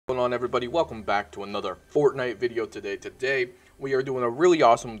What's going on, everybody? Welcome back to another Fortnite video today. Today we are doing a really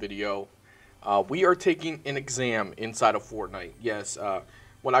awesome video. We are taking an exam inside of Fortnite. Yes,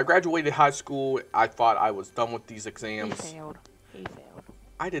 when I graduated high school, I thought I was done with these exams. He failed. He failed.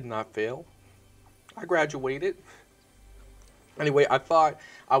 I did not fail. I graduated. Anyway, I thought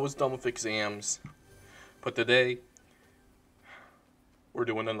I was done with exams, but today we're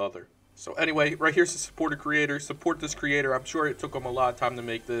doing another. So anyway, right here's the support a creator. Support this creator. I'm sure it took him a lot of time to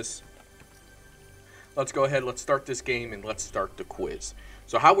make this. Let's go ahead, let's start this game, and let's start the quiz.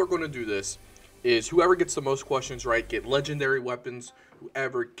 So how we're going to do this is whoever gets the most questions right get legendary weapons.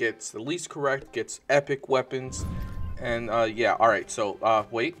 Whoever gets the least correct gets epic weapons. And yeah, alright, so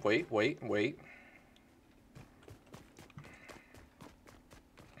wait.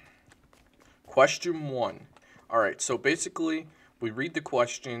 Question 1. Alright, so basically we read the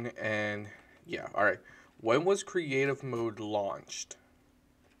question and yeah, alright. When was creative mode launched?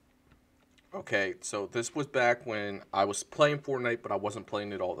 Okay, so this was back when I was playing Fortnite, but I wasn't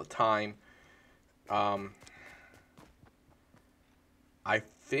playing it all the time. I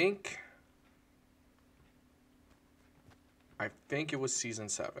think it was season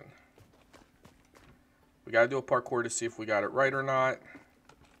 7. We gotta do a parkour to see if we got it right or not.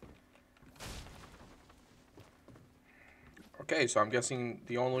 Okay, so I'm guessing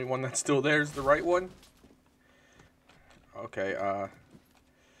the only one that's still there is the right one. Okay,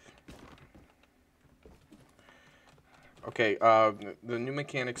 okay, the new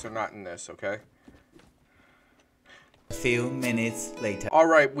mechanics are not in this, okay? Few minutes later.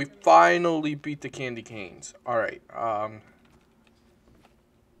 Alright, we finally beat the candy canes. Alright,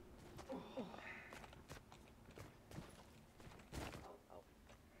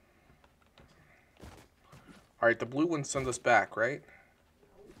 alright, the blue one sent us back, right?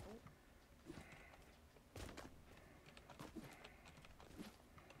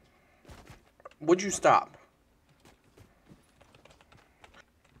 Would you stop?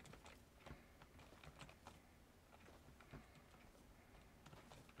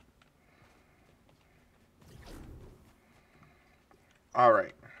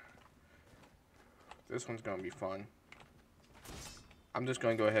 Alright. This one's gonna be fun. I'm just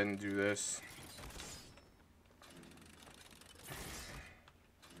gonna go ahead and do this.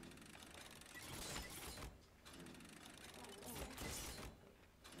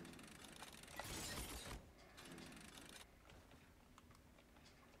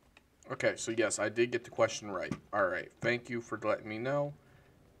 Okay, so yes, I did get the question right. Alright, thank you for letting me know.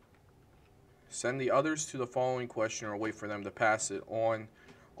 Send the others to the following question or wait for them to pass it on.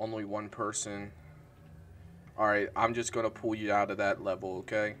 Only one person. Alright, I'm just going to pull you out of that level,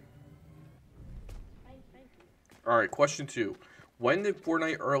 okay? Alright, question 2. When did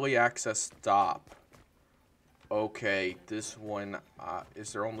Fortnite Early Access stop? Okay, this one,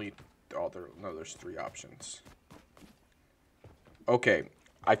 is there only... Oh, no, there's 3 options. Okay,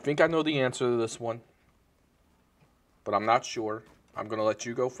 I think I know the answer to this one, but I'm not sure. I'm going to let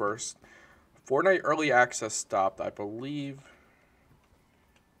you go first. Fortnite Early Access stopped, I believe.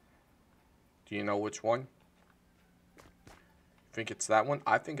 Do you know which one? Think it's that one?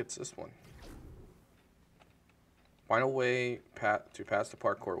 I think it's this one. Find a way to pass the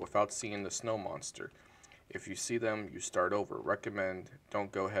parkour without seeing the snow monster. If you see them, you start over. Recommend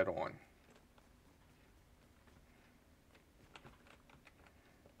don't go head on.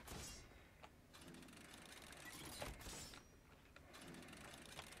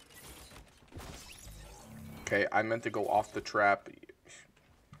 Okay, I meant to go off the trap.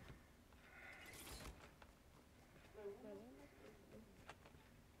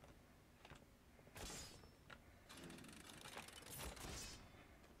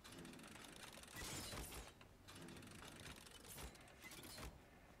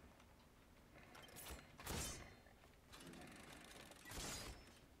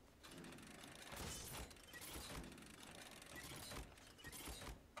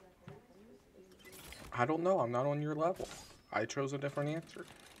 I don't know. I'm not on your level. I chose a different answer.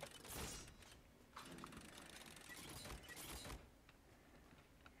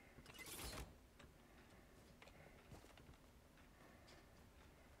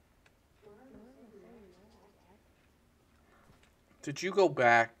 Did you go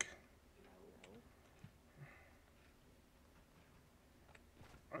back?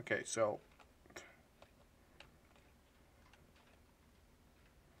 Okay, so...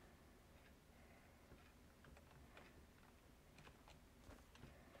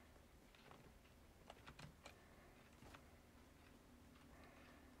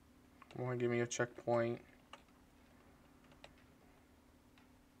 Want to give me a checkpoint?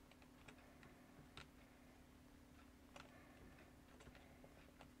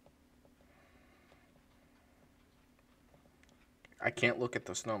 I can't look at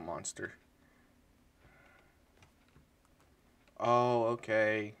the snow monster. Oh,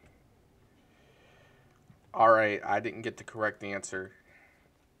 okay. Alright, I didn't get the correct answer.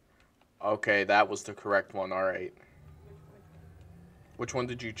 Okay, that was the correct one, alright. Which one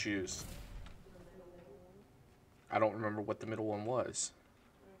did you choose? I don't remember what the middle one was.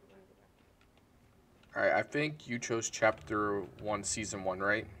 Alright, I think you chose Chapter 1, Season 1,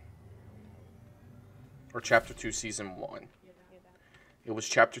 right? Or Chapter 2, Season 1. It was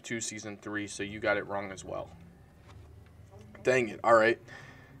Chapter 2, Season 3, so you got it wrong as well. Dang it, alright.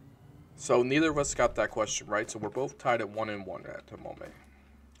 So neither of us got that question right, so we're both tied at 1-1 at the moment.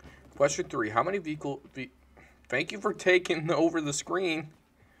 Question 3, how many thank you for taking over the screen.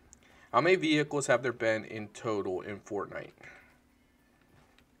 How many vehicles have there been in total in Fortnite?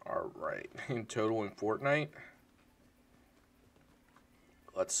 Alright, in total in Fortnite?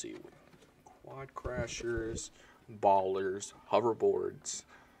 Let's see. Quad crashers, ballers, hoverboards,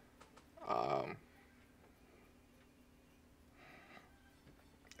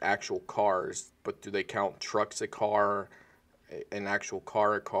 actual cars, but do they count trucks a car, an actual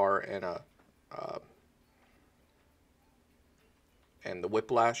car a car, and and the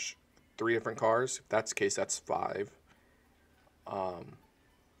Whiplash, 3 different cars? If that's the case, that's 5.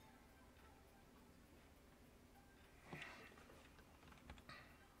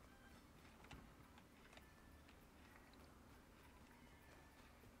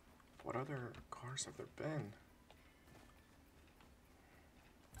 What other cars have there been?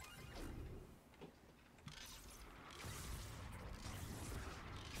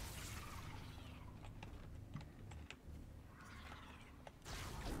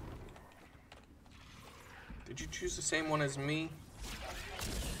 Did you choose the same one as me?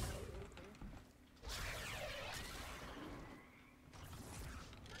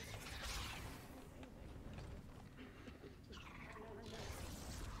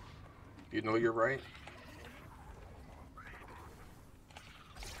 You know you're right.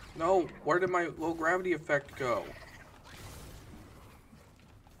 No, where did my low gravity effect go?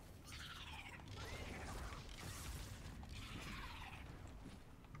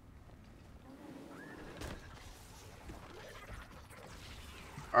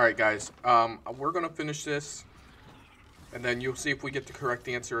 Alright guys, we're gonna finish this, and then you'll see if we get the correct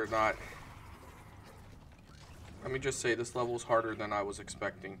answer or not. Let me just say, this level is harder than I was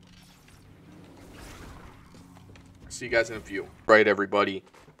expecting. See you guys in a few. Right, everybody.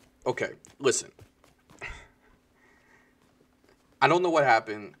 Okay, listen. I don't know what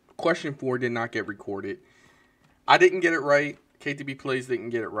happened. Question 4 did not get recorded. I didn't get it right. KTB Plays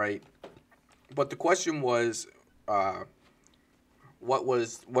didn't get it right. But the question was, when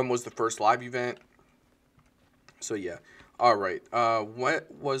was the first live event? So yeah. Alright. What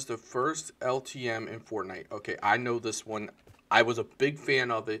was the first LTM in Fortnite? Okay, I know this one. I was a big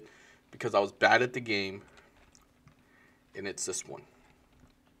fan of it because I was bad at the game. And it's this one.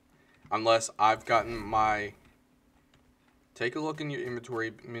 Unless I've gotten my... Take a look in your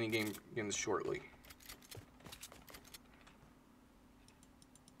inventory. Minigame begins shortly.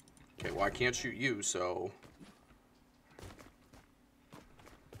 Okay, well I can't shoot you, so...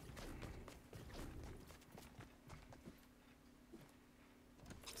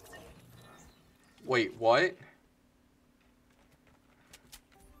 Wait, what?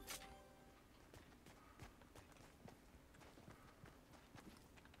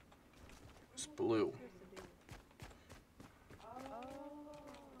 It's blue.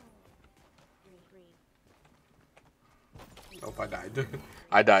 Nope, I died.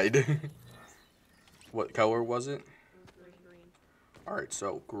 I died. What color was it? Alright,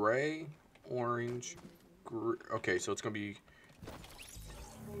 so gray, orange, okay, so it's gonna be...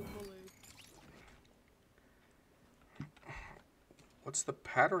 What's the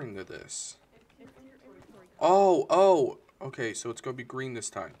pattern to this? Oh, okay, so it's gonna be green this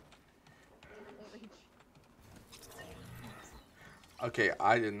time. Okay,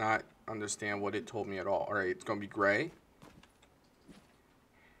 I did not understand what it told me at all. Alright, it's gonna be gray.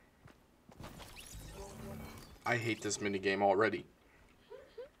 I hate this minigame already.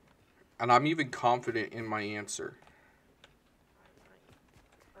 And I'm even confident in my answer.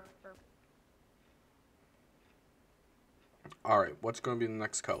 Alright, what's going to be the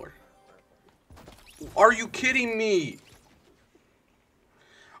next color? Are you kidding me?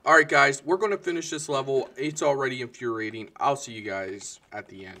 Alright guys, we're going to finish this level. It's already infuriating. I'll see you guys at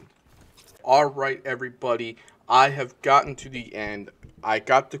the end. Alright everybody, I have gotten to the end. I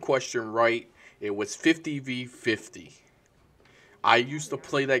got the question right. It was 50v50. I used to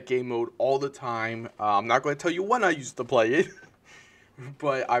play that game mode all the time. I'm not going to tell you when I used to play it.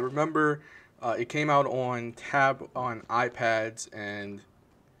 But I remember It came out on tab on iPads, and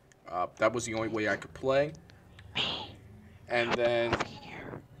that was the only way I could play. And then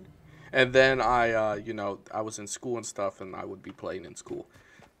I was in school and stuff, and I would be playing in school.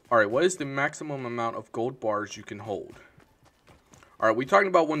 All right, what is the maximum amount of gold bars you can hold? All right, we talking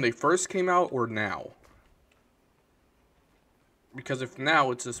about when they first came out or now? Because if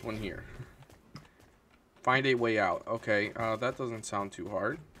now, it's this one here. Find a way out. Okay, that doesn't sound too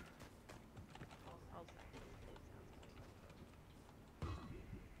hard.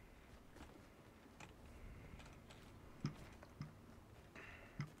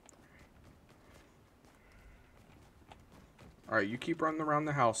 All right, you keep running around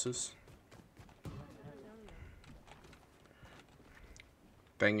the houses.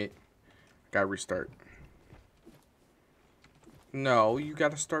 Dang it. Gotta restart. No, you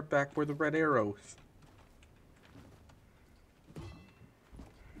gotta start back where the red arrow is.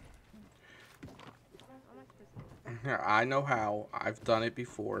 I know how. I've done it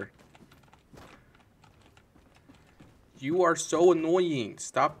before. You are so annoying.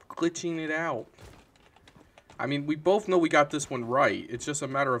 Stop glitching it out. I mean, we both know we got this one right. It's just a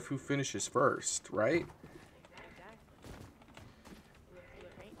matter of who finishes first, right?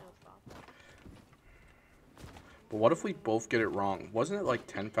 But what if we both get it wrong? Wasn't it like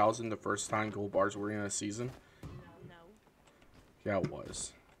 10,000 the first time gold bars were in a season? No. Yeah, it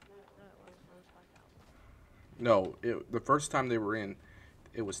was. No, the first time they were in,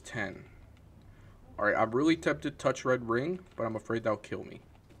 it was 10. Alright, I'm really tempted to touch red ring, but I'm afraid that'll kill me.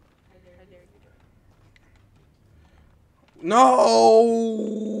 No!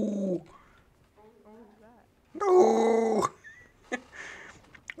 No!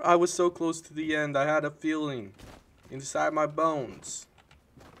 I was so close to the end. I had a feeling inside my bones.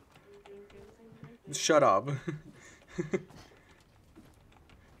 Shut up.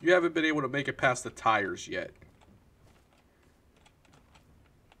 You haven't been able to make it past the tires yet.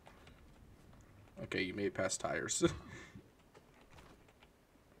 Okay, you made it past tires.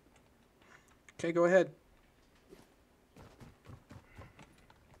 Okay, go ahead.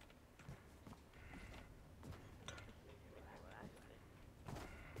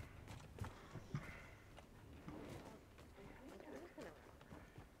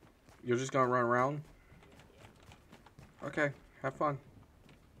 You're just gonna run around? Okay, have fun.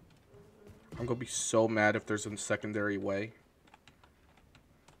 I'm gonna be so mad if there's a secondary way.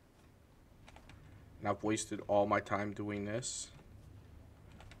 And I've wasted all my time doing this.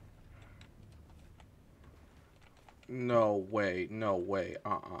 No way, no way,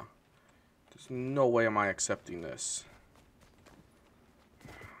 There's no way am I accepting this.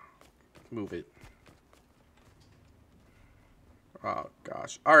 Move it. Oh,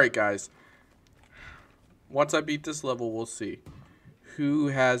 gosh. Alright, guys. Once I beat this level, we'll see who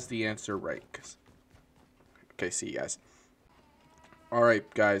has the answer right. Okay, see you guys.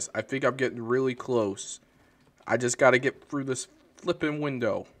 Alright, guys. I think I'm getting really close. I just gotta get through this flipping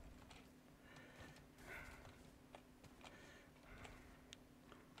window.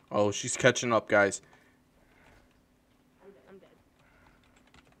 Oh, she's catching up, guys. I'm dead.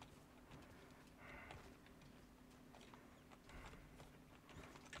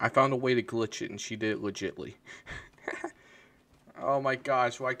 I found a way to glitch it, and she did it legitly. Oh my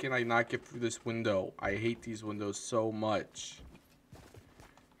gosh, why can't I not get through this window? I hate these windows so much.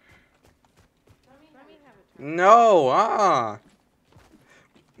 No,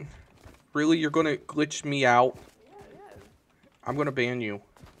 Really, you're gonna glitch me out? I'm gonna ban you.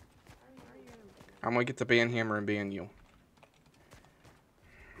 I'm gonna get the ban hammer and ban you.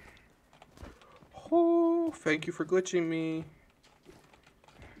 Oh, thank you for glitching me.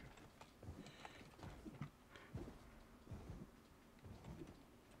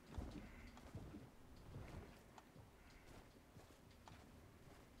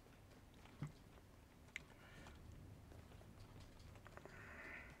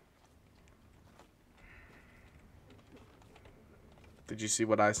 Did you see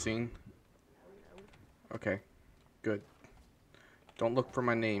what I seen? Okay, good. Don't look for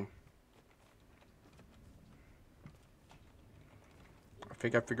my name. I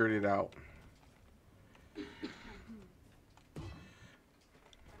think I figured it out. I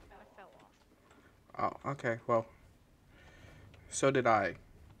fell off. Oh, okay, well. So did I. I see.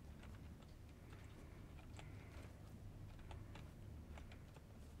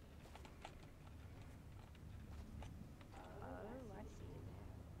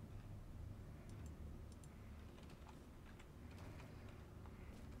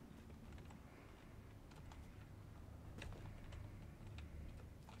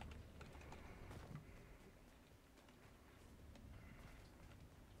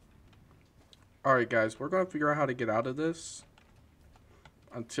 Alright, guys, we're going to figure out how to get out of this.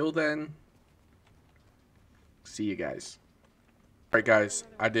 Until then, see you guys. Alright, guys,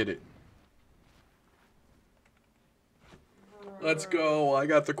 I did it. Let's go. I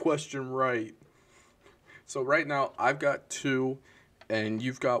got the question right. So right now, I've got 2, and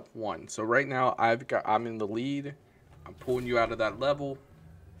you've got 1. So right now, I'm in the lead. I'm pulling you out of that level.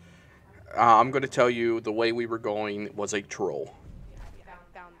 I'm going to tell you the way we were going was a troll.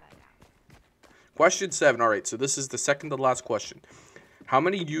 Found that out. Question 7. All right, so this is the second to last question. How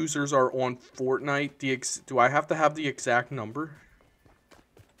many users are on Fortnite? Do I have to have the exact number?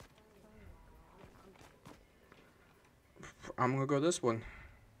 I'm going to go this one.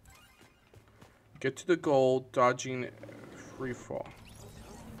 Get to the goal, dodging free fall.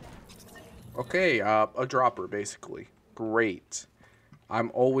 Okay, a dropper, basically. Great. I've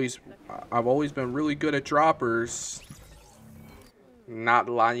always been really good at droppers. Not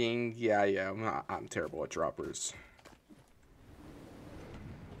lying. Yeah. I'm terrible at droppers.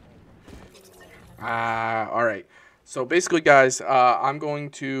 Alright. So basically, guys, I'm going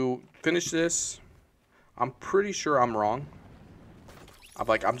to finish this. I'm pretty sure I'm wrong.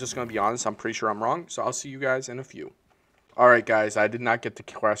 I'm just going to be honest. I'm pretty sure I'm wrong. So I'll see you guys in a few. Alright, guys. I did not get the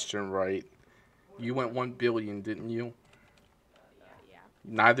question right. You went 1 billion, didn't you? Yeah.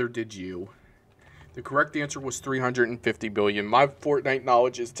 Neither did you. The correct answer was 350 billion. My Fortnite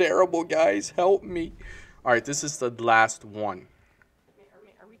knowledge is terrible, guys. Help me. Alright, this is the last one. Are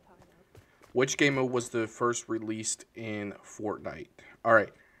we talking about? Which game mode was the first released in Fortnite? Alright.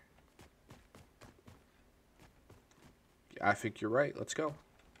 I think you're right. Let's go.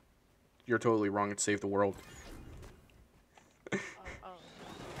 You're totally wrong. It's Save the World. Oh.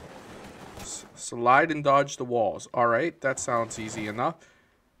 Slide and dodge the walls. Alright, that sounds easy enough.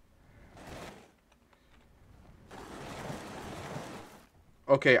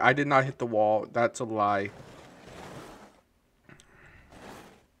 Okay, I did not hit the wall. That's a lie.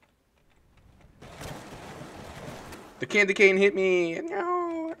 The candy cane hit me.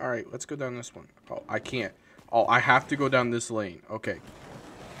 No. Alright, let's go down this one. Oh, I can't. Oh, I have to go down this lane. Okay.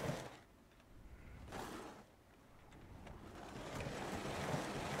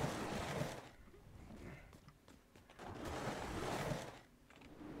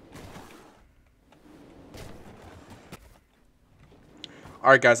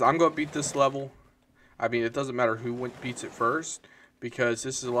 Alright, guys, I'm going to beat this level. I mean, it doesn't matter who beats it first, because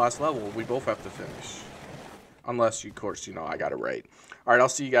this is the last level. We both have to finish. Unless, of course, I got it right. Alright, I'll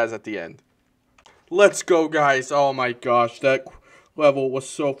see you guys at the end. Let's go, guys. Oh, my gosh. That level was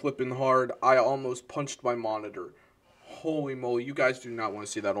so flipping hard. I almost punched my monitor. Holy moly. You guys do not want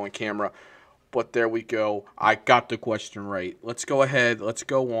to see that on camera. But there we go. I got the question right. Let's go ahead. Let's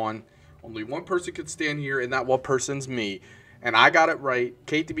go on. Only one person can stand here, and that one person's me. And I got it right.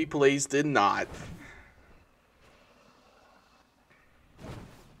 KTB Plays did not.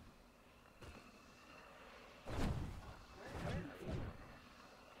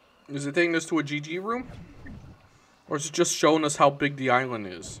 Is it taking us to a GG room? Or is it just showing us how big the island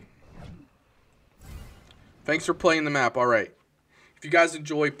is? Thanks for playing the map. Alright. If you guys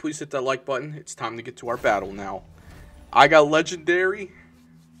enjoyed, please hit that like button. It's time to get to our battle now. I got Legendary.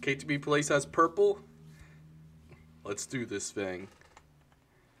 KTB Plays has Purple. Let's do this thing.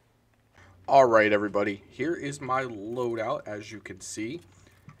 Alright, everybody. Here is my loadout, as you can see.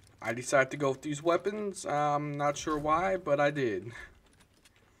 I decided to go with these weapons. I'm not sure why, but I did.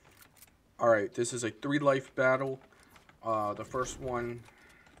 Alright, this is a 3-life battle. The first 1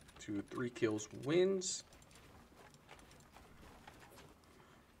 to 3 kills wins.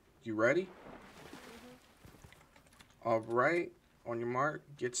 You ready? Alright, on your mark,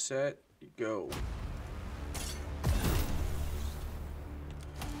 get set, go.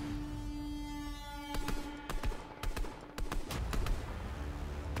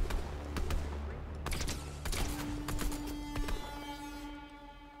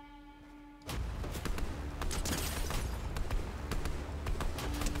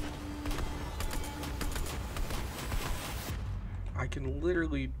 I can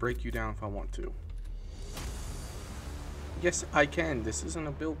literally break you down if I want to. Yes, I can. This isn't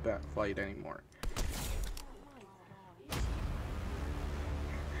a build bat fight anymore.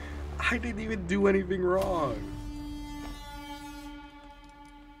 I didn't even do anything wrong.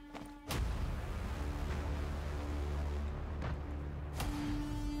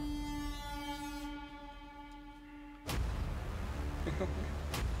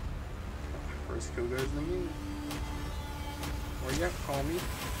 First kill goes to me. Or yeah, call me.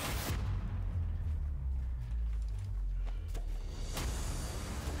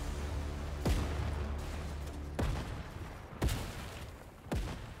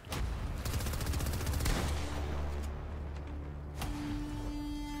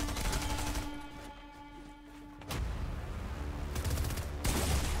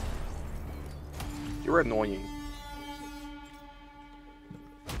 You're annoying.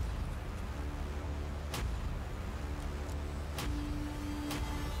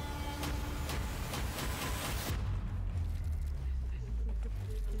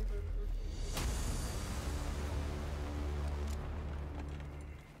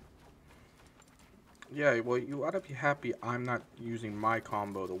 Yeah, well, you ought to be happy I'm not using my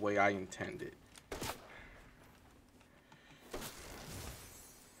combo the way I intended.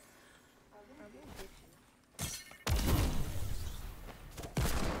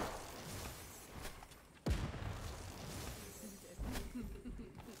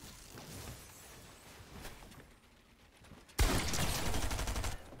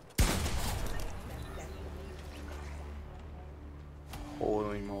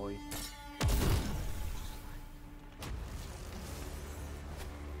 Holy moly.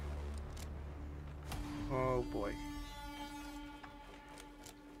 Oh boy.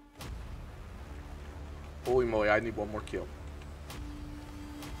 Holy moly, I need one more kill.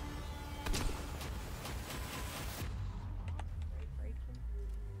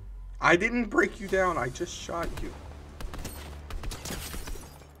 I didn't break you down, I just shot you.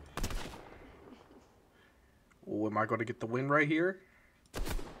 Oh, am I going to get the win right here?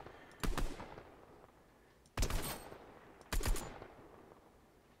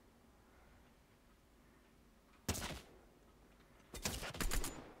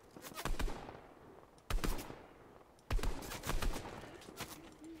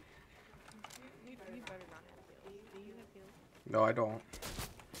 You better not have heals. Do you have heals? No, I don't.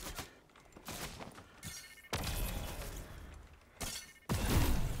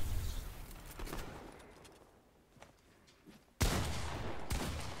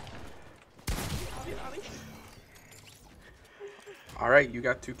 Alright, you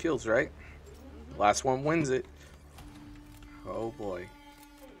got 2 kills, right? Last one wins it. Oh boy.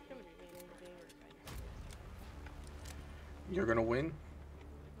 You're gonna win?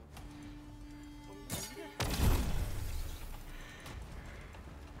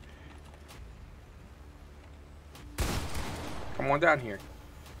 Come on down here.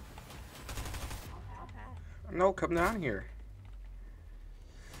 No, come down here.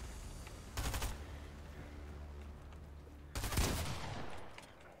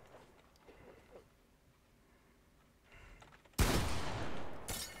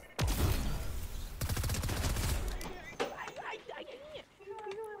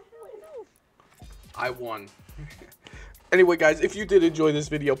 I won. Anyway, guys, if you did enjoy this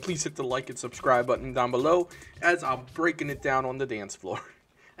video, please hit the like and subscribe button down below as I'm breaking it down on the dance floor.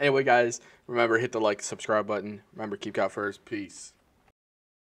 Anyway, guys, remember, hit the like and subscribe button. Remember, keep God first. Peace.